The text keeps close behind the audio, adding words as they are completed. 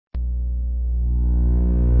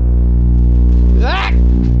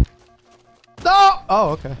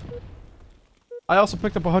Oh, okay. I also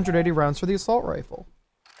picked up 180 rounds for the assault rifle.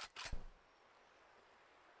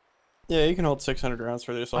 Yeah, you can hold 600 rounds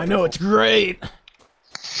for the assault I know, rifle. it's great!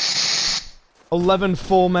 11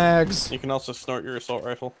 full mags. You can also snort your assault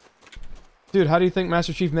rifle. Dude, how do you think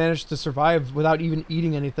Master Chief managed to survive without even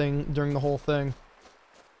eating anything during the whole thing?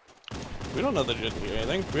 We don't know that he didn't do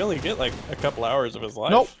anything. We only get like a couple hours of his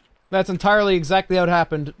life. Nope. That's entirely exactly how it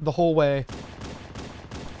happened the whole way.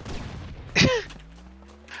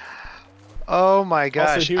 Oh my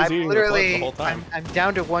gosh! Also, he was I'm eating literally, the whole time. I'm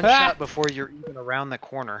down to one shot before you're even around the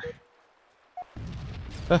corner.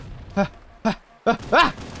 Ah,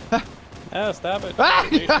 stop it.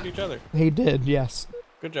 They shoot each other. He did, yes.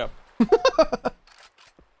 Good job.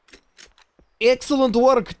 Excellent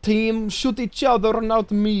work, team. Shoot each other,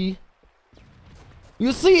 not me.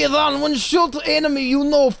 You see, then, when shoot enemy, you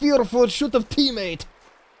know fearful shoot of teammate.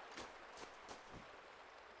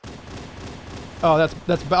 Oh, that's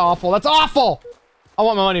awful. That's awful! I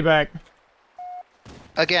want my money back.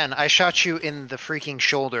 Again, I shot you in the freaking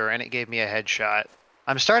shoulder and it gave me a headshot.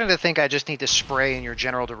 I'm starting to think I just need to spray in your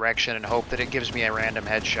general direction and hope that it gives me a random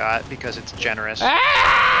headshot because it's generous.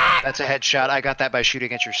 Ah! That's a headshot. I got that by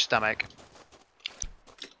shooting at your stomach.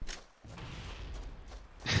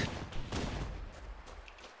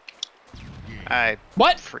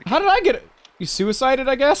 What? How did I get it? You suicided,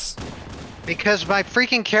 I guess? Because my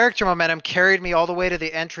freaking character momentum carried me all the way to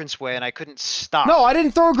the entranceway and I couldn't stop. No, I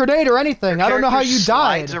didn't throw a grenade or anything. I don't know how you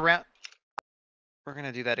died. Around. We're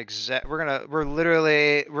gonna do that we're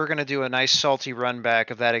gonna do a nice salty run back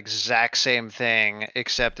of that exact same thing,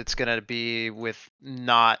 except it's gonna be with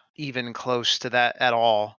not even close to that at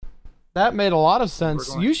all. That made a lot of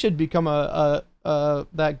sense. You should become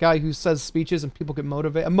that guy who says speeches and people get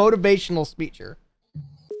motivated. A motivational speaker.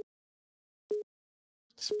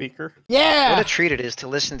 Speaker? Yeah! What a treat it is to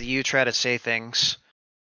listen to you try to say things.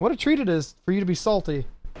 What a treat it is for you to be salty.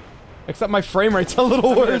 Except my frame rate's a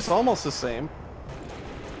little worse. It's almost the same.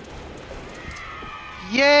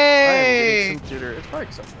 Yay! I am getting some jitter. It's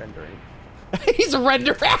probably some rendering. He's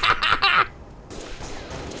rendering.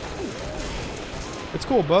 It's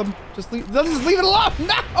cool, bub. Just leave it alone.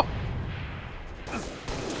 No.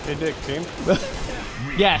 Hey, Dick, team.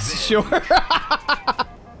 Yes, sure.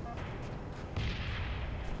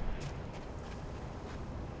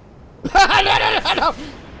 No.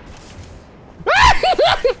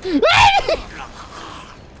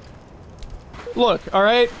 Look, all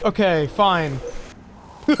right, okay, fine.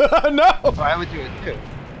 No. Oh, I would do it too.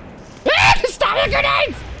 Stop your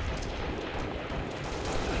grenades!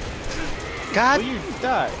 God, Will you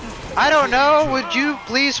die? I don't know. Would you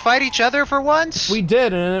please fight each other for once? We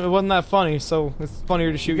did, and it wasn't that funny, so it's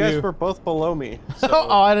funnier to shoot you. You guys were both below me. So.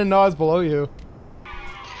 Oh, I didn't know I was below you.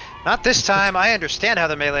 Not this time. I understand how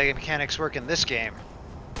the melee mechanics work in this game.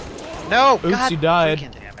 No! Oops, God, you died.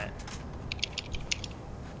 freaking damn it.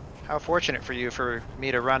 How fortunate for you for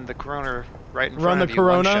me to run the corona right in front of you.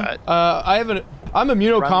 Run the one corona. shot. I'm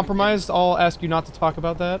immunocompromised. I'll ask you not to talk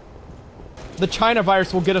about that. The China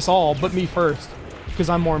virus will get us all, but me first, because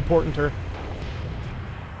I'm more important to her.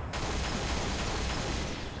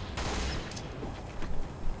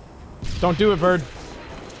 Don't do it, Bird.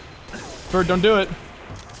 Bird, don't do it.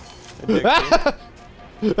 Was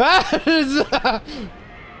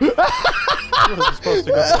supposed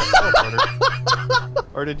to go to the teleporter.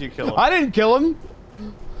 Or did you kill him? I didn't kill him.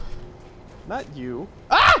 Not you.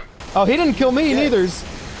 Ah! Oh, he didn't kill me, neither.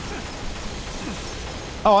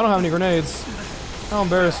 Oh, I don't have any grenades. How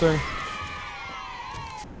embarrassing.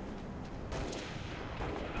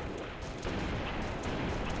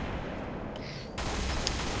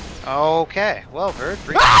 Okay, well, Bird,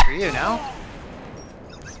 free for you now.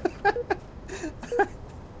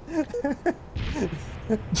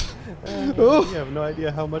 You have no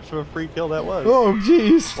idea how much of a free kill that was. Oh,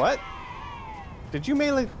 jeez. What? Did you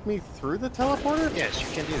melee me through the teleporter? Yes, you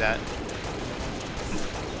can do that.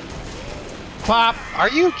 Pop. Are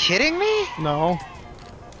you kidding me? No.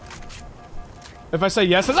 If I say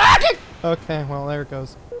yes, it's ah! Okay, well, there it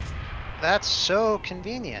goes. That's so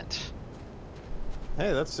convenient.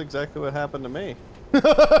 Hey, that's exactly what happened to me. No,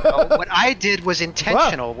 what I did was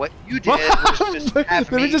intentional. What you did was just have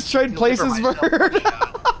Let me just trade places, Vert.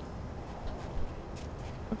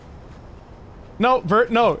 No, Vert,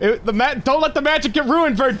 no. Don't let the magic get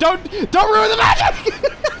ruined, Vert. Don't ruin the magic.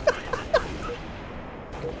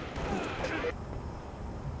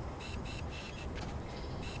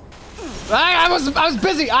 I was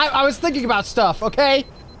busy. I was thinking about stuff. Okay.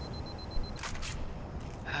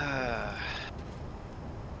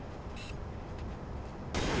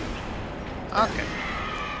 Okay.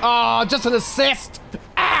 Oh, just an assist.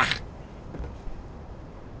 Ah.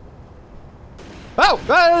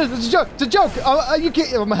 It's a joke! It's a joke! You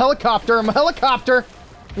can't. I'm a helicopter. I'm a helicopter.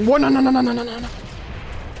 Whoa, no, no, no, no, no, no, no.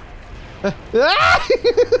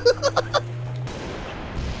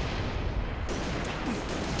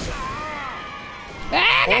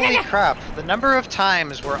 Holy crap, the number of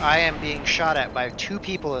times where I am being shot at by 2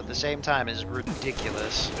 people at the same time is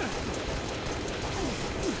ridiculous.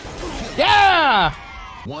 Yeah!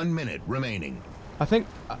 1 minute remaining.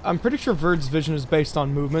 I'm pretty sure Verd's vision is based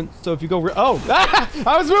on movement, so if you go oh! Ah!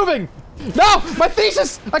 I was moving! No! My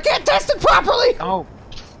thesis! I can't test it properly! Oh.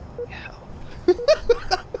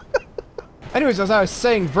 Anyways, as I was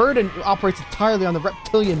saying, Verd operates entirely on the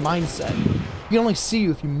reptilian mindset. He can only see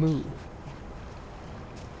you if you move.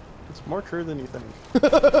 It's more true than you think.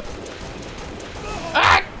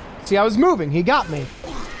 Ah! See, I was moving. He got me.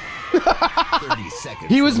 30 seconds.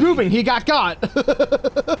 He was moving. He got.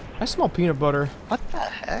 I smell peanut butter. What the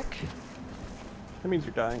heck? That means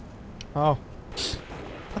you're dying. Oh.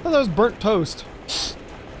 I thought that was burnt toast.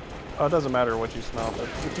 Oh, it doesn't matter what you smell, but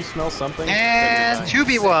if you smell something... And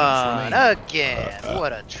 2v1 again.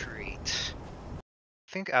 What a treat.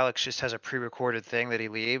 I think Alex just has a pre-recorded thing that he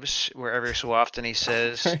leaves where every so often he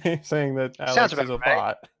says... saying that Alex Sounds is about a right.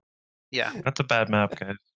 bot. Yeah. That's a bad map,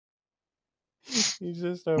 guys. He's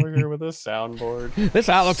just over here with a soundboard. This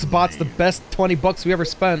Alex bot's the best 20 bucks we ever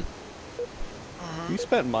spent. You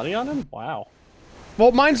spent money on him? Wow.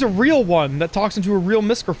 Well, mine's a real one that talks into a real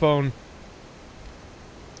microphone.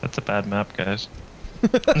 That's a bad map, guys.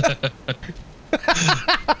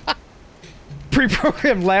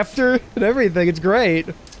 Pre-programmed laughter and everything. It's great.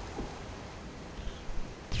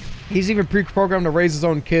 He's even pre-programmed to raise his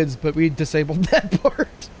own kids, but we disabled that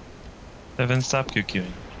part. Devin, stop QQing.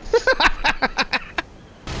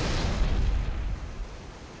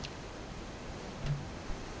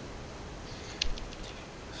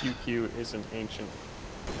 QQ is an ancient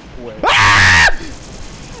way.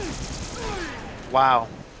 Wow.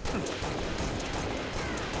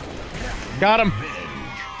 Got him.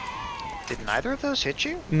 Did neither of those hit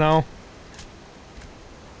you? No.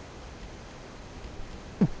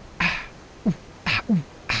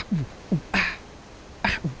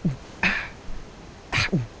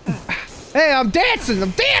 Hey, I'm dancing!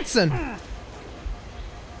 I'm dancing!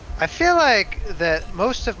 I feel like that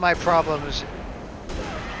most of my problems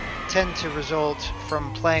tend to result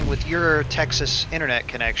from playing with your Texas internet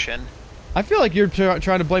connection. I feel like you're trying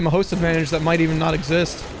to blame a host advantage that might even not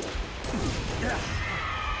exist.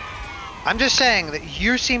 I'm just saying that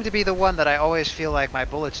you seem to be the one that I always feel like my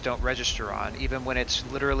bullets don't register on, even when it's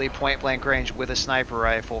literally point blank range with a sniper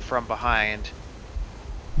rifle from behind.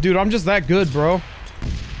 Dude, I'm just that good, bro.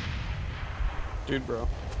 Dude, bro.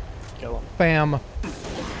 Kill him. Bam.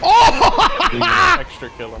 Oh! Extra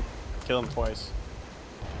kill him. Kill him twice.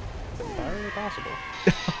 It's entirely possible.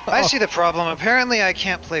 I see the problem. Apparently I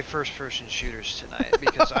can't play first-person shooters tonight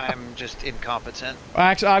because I'm just incompetent.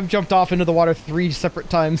 Actually, I've jumped off into the water 3 separate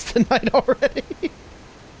times tonight already.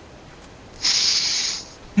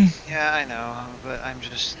 Yeah, I know, but I'm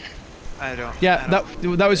just... I don't... Yeah,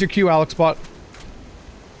 that was your cue, Alex bot.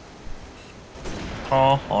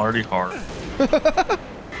 Oh, already hard.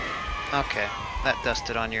 Okay, that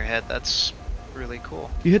dusted on your head. That's really cool.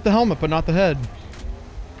 You hit the helmet, but not the head.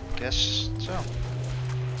 Guess so.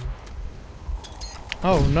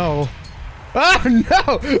 Oh no. Oh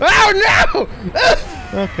no! Oh no!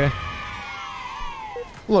 Ah! Okay.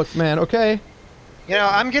 Look, man, okay? You know,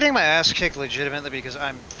 I'm getting my ass kicked legitimately because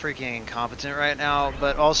I'm freaking incompetent right now,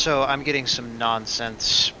 but also I'm getting some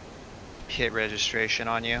nonsense hit registration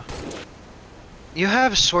on you. You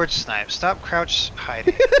have sword snipe. Stop crouch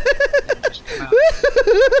hiding. And just come out.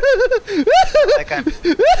 Like I'm...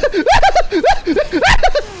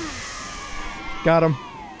 Got him.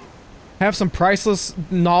 Have some priceless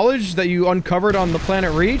knowledge that you uncovered on the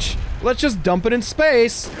planet Reach? Let's just dump it in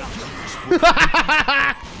space.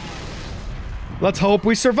 Let's hope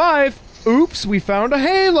we survive. Oops, we found a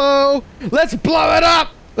halo. Let's blow it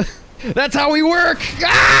up. That's how we work.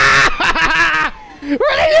 We're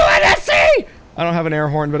the UNSC! I don't have an air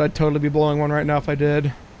horn, but I'd totally be blowing one right now if I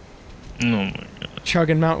did. Oh my god.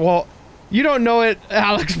 Chugging Mount. Well, you don't know it,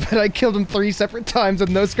 Alex, but I killed him 3 separate times with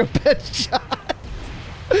no scope headshot.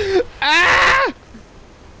 Ah!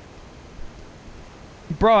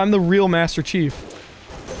 Bro, I'm the real Master Chief.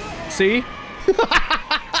 See?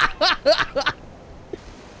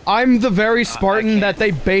 I'm the very Spartan that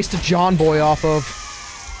they based John Boy off of.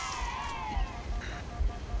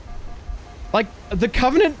 Like, the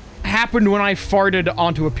Covenant happened when I farted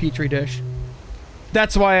onto a petri dish.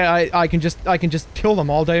 That's why I can just kill them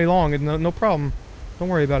all day long and no problem. Don't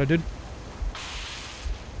worry about it, dude.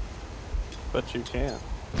 But you can't.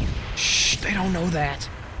 Shh. They don't know that.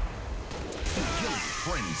 Killing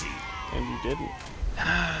frenzy. And you didn't.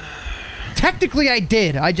 Technically, I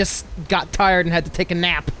did. I just got tired and had to take a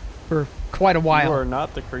nap for quite a while. You are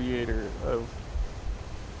not the creator of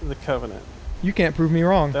the Covenant. You can't prove me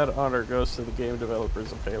wrong. That honor goes to the game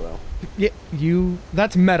developers of Halo. Yeah,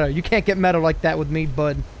 that's meta. You can't get meta like that with me,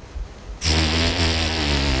 bud.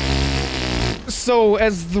 So,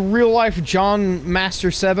 as the real-life John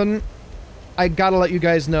Master 7, I gotta let you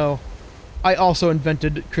guys know, I also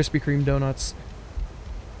invented Krispy Kreme donuts.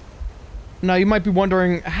 Now, you might be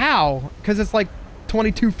wondering, how? Because it's like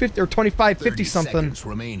 22.50 or 25.50 something,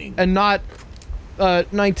 Remaining. and not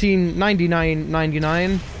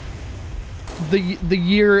 1999.99. The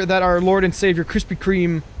year that our Lord and Savior Krispy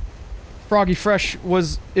Kreme Froggy Fresh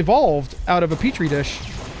was evolved out of a petri dish.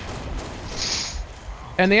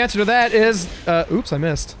 And the answer to that is, oops, I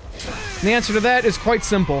missed. And the answer to that is quite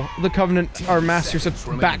simple. The Covenant are masters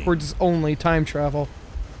of backwards-only time travel.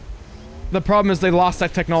 The problem is they lost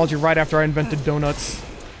that technology right after I invented donuts.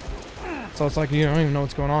 So it's like, you don't even know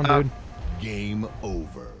what's going on, dude. Game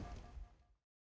over.